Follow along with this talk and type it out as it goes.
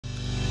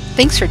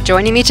Thanks for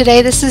joining me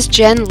today. This is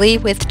Jen Lee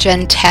with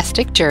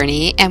Jentastic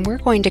Journey, and we're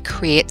going to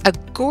create a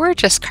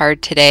gorgeous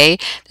card today.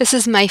 This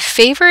is my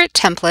favorite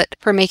template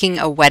for making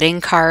a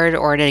wedding card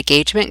or an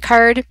engagement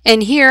card.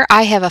 And here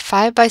I have a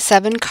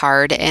 5x7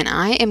 card, and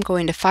I am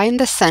going to find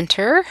the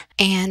center,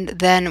 and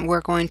then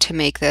we're going to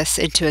make this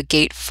into a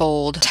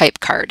gatefold type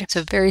card.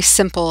 So very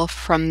simple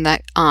from the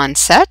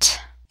onset.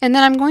 And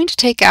then I'm going to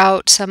take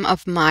out some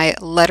of my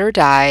letter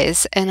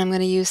dies, and I'm going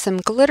to use some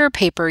glitter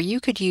paper. You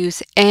could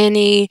use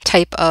any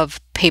type of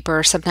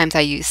paper. Sometimes I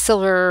use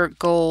silver,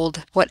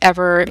 gold,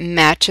 whatever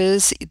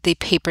matches the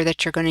paper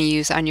that you're going to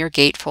use on your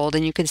gatefold.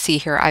 And you can see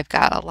here I've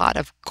got a lot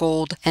of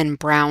gold and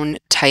brown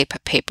type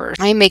paper.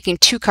 I'm making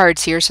two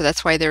cards here, so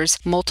that's why there's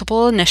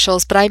multiple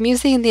initials, but I'm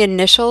using the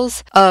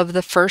initials of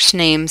the first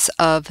names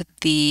of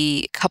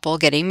the couple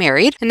getting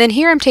married. And then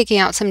here I'm taking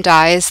out some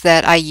dies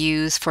that I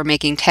use for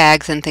making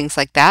tags and things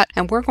like that.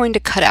 And we're going to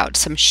cut out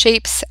some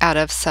shapes out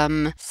of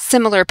some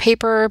similar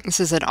paper. This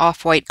is an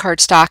off-white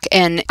cardstock,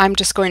 and I'm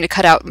just going to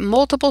cut out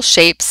multiple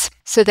shapes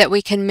so that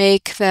we can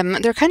make them,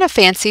 they're kind of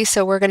fancy,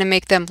 so we're going to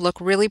make them look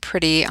really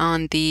pretty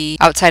on the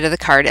outside of the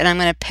card. And I'm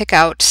going to pick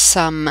out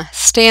some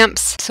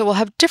stamps. So we'll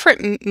have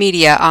different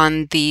media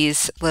on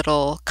these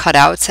little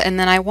cutouts. And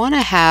then I want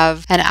to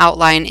have an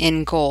outline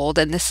in gold.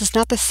 And this is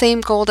not the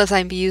same gold as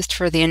I've used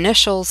for the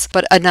initials,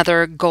 but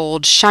another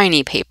gold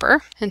shiny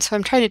paper. And so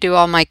I'm trying to do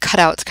all my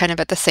cutouts kind of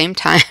at the same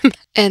time.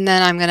 And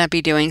then I'm going to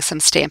be doing some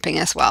stamping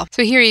as well.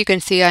 So here you can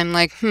see I'm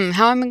like,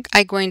 how am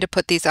I going to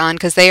put these on?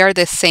 Because they are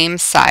the same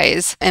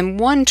size. And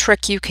one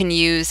trick you can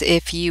use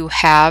if you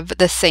have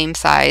the same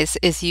size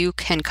is you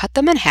can cut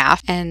them in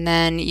half, and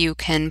then you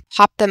can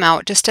pop them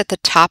out just at the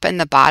top and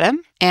the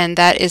bottom. And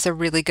that is a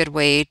really good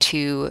way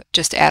to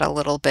just add a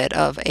little bit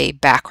of a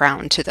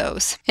background to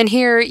those. And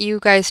here you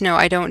guys know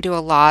I don't do a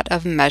lot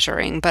of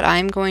measuring, but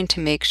I'm going to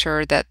make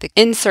sure that the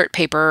insert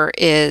paper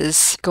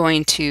is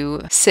going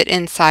to sit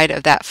inside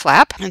of that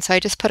flap. And so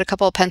I just put a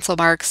couple of pencil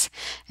marks,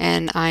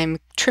 and I'm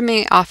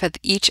trimming off at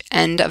each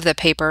end of the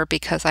paper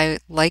because I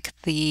like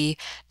the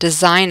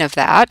design of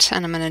that.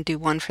 And I'm going to do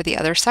one for the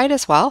other side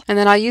as well. And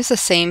then I'll use the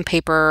same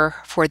paper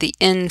for the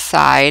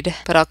inside,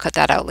 but I'll cut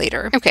that out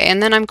later. Okay,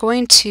 and then I'm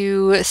going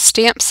to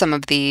stamp some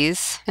of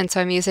these. And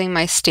so I'm using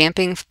my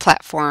stamping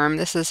platform.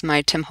 This is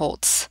my Tim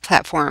Holtz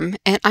platform.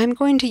 And I'm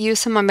going to use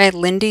some of my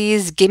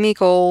Lindy's Gimme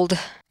Gold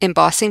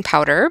embossing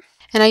powder.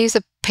 And I use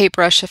a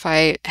paintbrush if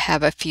I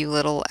have a few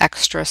little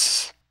extra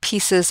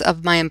pieces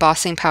of my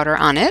embossing powder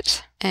on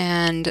it.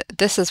 And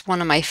this is one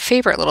of my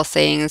favorite little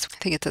sayings. I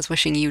think it says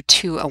wishing you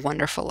two a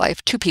wonderful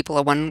life. Two people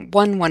a one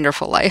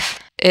wonderful life.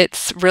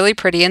 It's really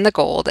pretty in the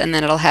gold, and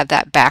then it'll have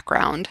that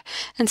background.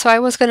 And so I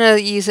was going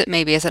to use it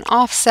maybe as an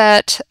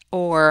offset,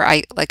 or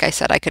like I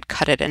said, I could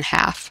cut it in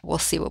half. We'll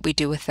see what we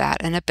do with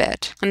that in a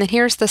bit. And then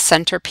here's the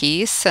center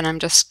piece, and I'm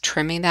just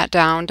trimming that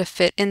down to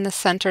fit in the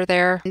center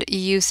there. And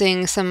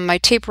using some of my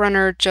tape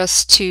runner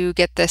just to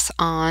get this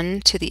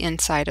on to the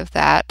inside of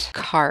that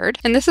card.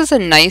 And this is a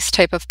nice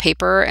type of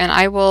paper, and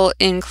I will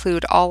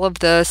include all of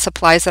the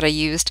supplies that I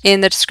used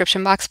in the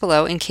description box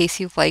below in case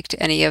you liked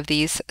any of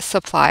these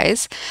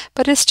supplies.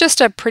 But it's just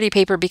a pretty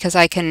paper because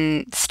I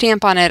can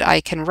stamp on it,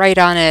 I can write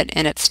on it,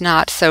 and it's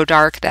not so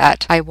dark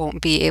that I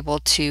won't be able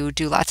to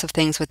do lots of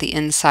things with the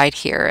inside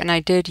here. And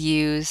I did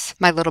use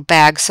my little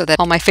bag so that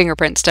all my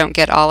fingerprints don't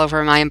get all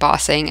over my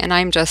embossing. And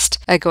I'm just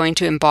going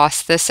to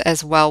emboss this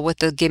as well with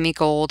the Gimme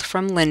Gold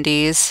from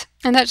Lindy's.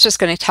 And that's just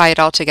going to tie it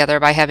all together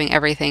by having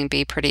everything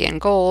be pretty in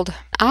gold.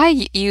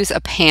 I use a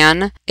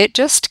pan. It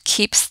just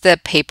keeps the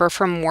paper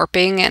from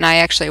warping, and I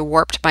actually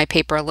warped my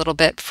paper a little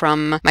bit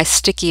from my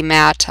sticky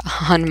mat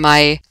on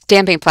my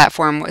stamping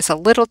platform. It was a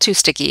little too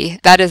sticky.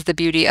 That is the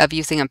beauty of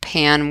using a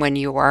pan when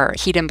you are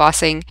heat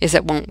embossing, is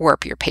it won't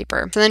warp your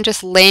paper. So then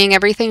just laying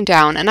everything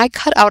down, and I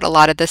cut out a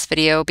lot of this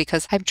video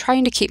because I'm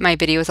trying to keep my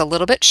videos a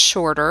little bit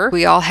shorter.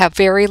 We all have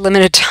very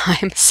limited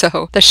time,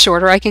 so the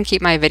shorter I can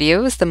keep my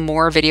videos, the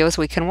more videos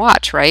we can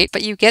watch, right?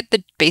 But you get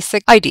the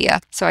basic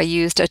idea. So I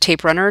used a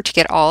tape runner to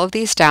get all of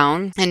these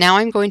down. And now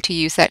I'm going to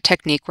use that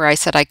technique where I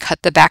said I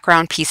cut the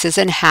background pieces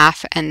in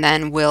half and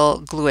then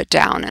we'll glue it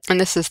down. And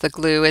this is the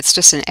glue. It's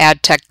just an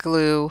Adtech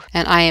glue.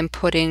 And I am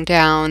putting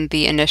down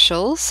the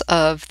initials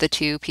of the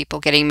two people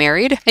getting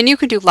married. And you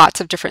can do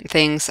lots of different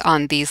things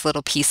on these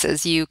little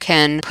pieces. You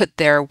can put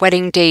their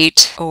wedding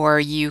date, or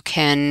you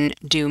can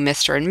do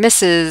Mr. and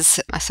Mrs.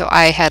 So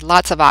I had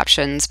lots of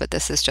options, but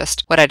this is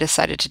just what I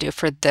decided to do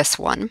for this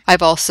one.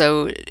 I've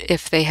also,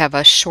 if they have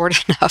a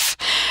short enough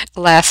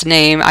last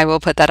name, I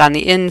will put that on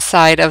the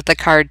inside of the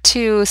card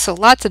too. So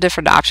lots of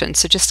different options.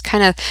 So just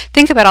kind of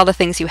think about all the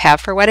things you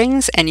have for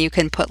weddings, and you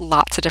can put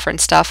lots of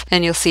different stuff.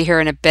 And you'll see here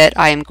in a bit,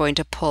 I am going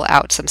to pull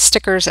out some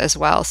stickers as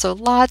well. So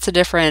lots of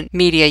different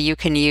media you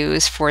can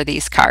use for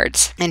these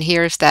cards. And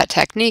here's that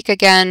technique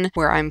again,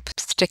 where I'm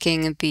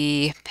sticking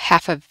the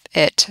half of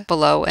it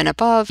below and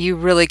above. You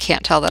really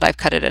can't tell that I've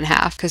cut it in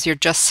half because you're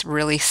just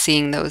really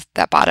seeing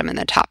that bottom and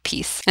the top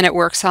piece. And it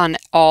works on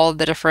all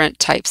the different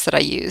types that I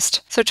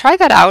used. So try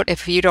that out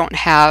if you don't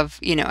have,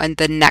 and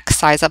the next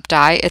size up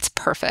die, it's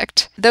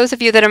perfect. Those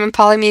of you that have been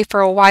following me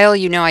for a while,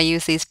 I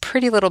use these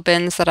pretty little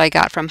bins that I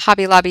got from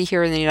Hobby Lobby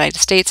here in the United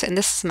States, and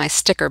this is my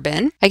sticker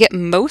bin. I get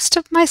most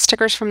of my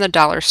stickers from the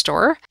dollar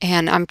store,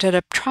 and I'm going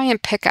to try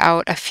and pick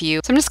out a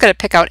few. So I'm just going to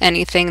pick out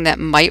anything that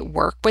might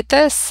work with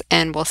this,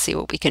 and we'll see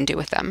what we can do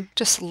with them.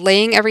 Just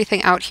laying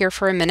everything out here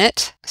for a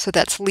minute. So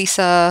that's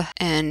Lisa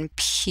and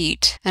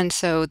Pete, and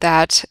so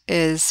that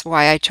is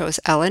why I chose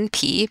L and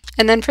P.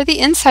 And then for the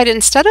inside,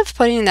 instead of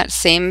putting that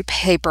same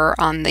paper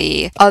on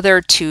the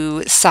other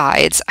two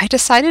sides, I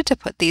decided to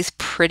put these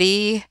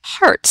pretty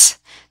hearts.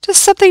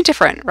 Just something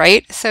different,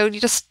 right? So you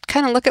just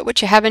kind of look at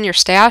what you have in your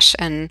stash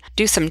and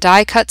do some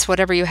die cuts,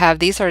 whatever you have.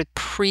 These are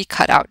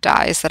pre-cut out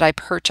dies that I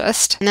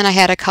purchased. And then I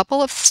had a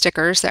couple of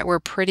stickers that were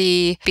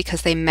pretty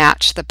because they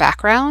match the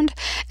background.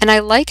 And I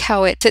like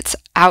how it sits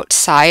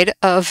outside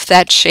of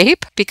that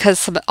shape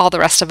because all the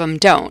rest of them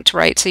don't,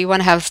 right? So you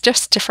want to have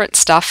just different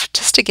stuff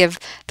just to give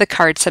the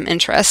card some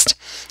interest.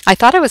 I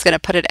thought I was going to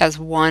put it as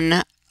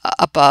one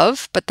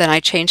above, but then I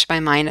changed my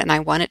mind and I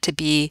want it to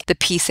be the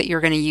piece that you're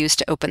going to use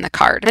to open the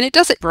card. And it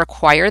doesn't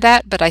require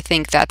that, but I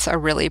think that's a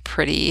really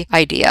pretty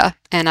idea.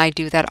 And I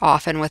do that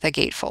often with a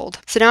gatefold.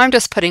 So now I'm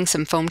just putting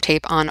some foam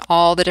tape on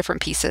all the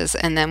different pieces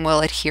and then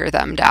we'll adhere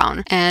them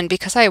down. And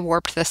because I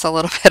warped this a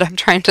little bit, I'm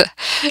trying to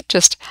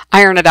just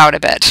iron it out a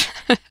bit.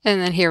 And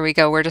then here we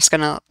go. We're just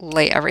going to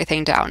lay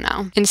everything down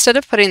now. Instead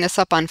of putting this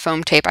up on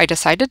foam tape, I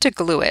decided to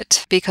glue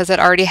it because it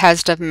already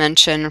has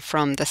dimension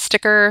from the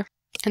sticker.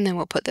 And then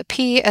we'll put the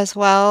P as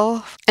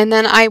well. And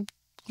then I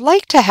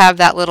like to have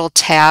that little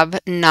tab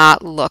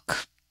not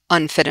look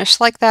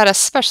unfinished like that,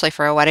 especially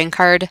for a wedding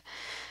card.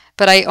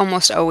 But I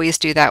almost always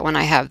do that when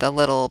I have the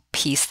little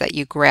piece that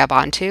you grab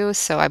onto,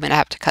 so I'm going to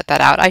have to cut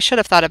that out. I should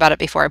have thought about it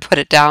before I put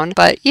it down,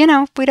 but you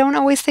know, we don't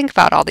always think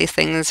about all these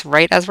things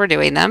right as we're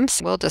doing them.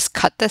 So we'll just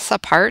cut this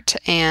apart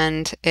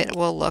and it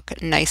will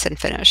look nice and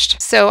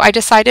finished. So I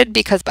decided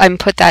because I'm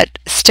put that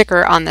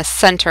sticker on the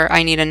center,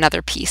 I need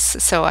another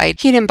piece. So I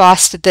heat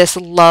embossed this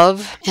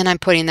love and I'm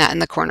putting that in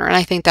the corner, and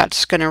I think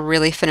that's going to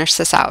really finish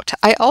this out.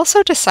 I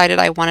also decided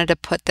I wanted to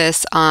put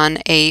this on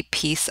a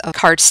piece of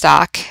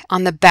cardstock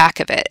on the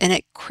back of it, and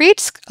it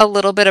creates a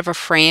little bit of a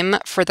frame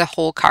for the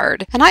whole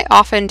card. And I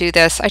often do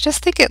this. I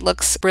just think it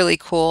looks really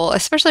cool,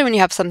 especially when you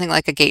have something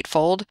like a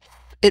gatefold.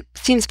 It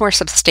seems more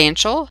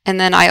substantial, and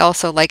then I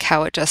also like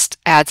how it just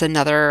adds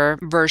another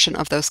version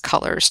of those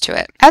colors to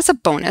it. As a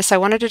bonus, I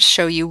wanted to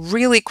show you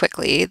really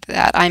quickly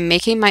that I'm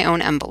making my own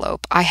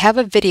envelope. I have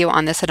a video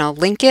on this and I'll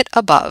link it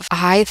above.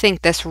 I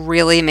think this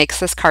really makes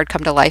this card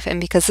come to life, and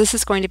because this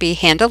is going to be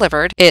hand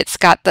delivered, it's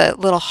got the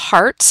little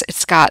hearts,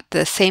 it's got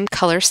the same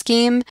color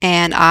scheme,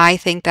 and I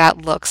think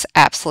that looks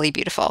absolutely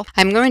beautiful.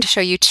 I'm going to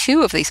show you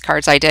two of these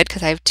cards I did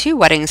because I have two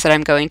weddings that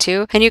I'm going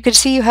to, and you can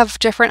see you have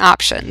different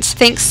options.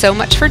 Thanks so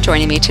much for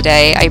joining me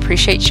today. I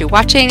appreciate you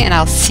watching, and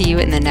I'll see you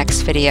in the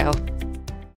next video.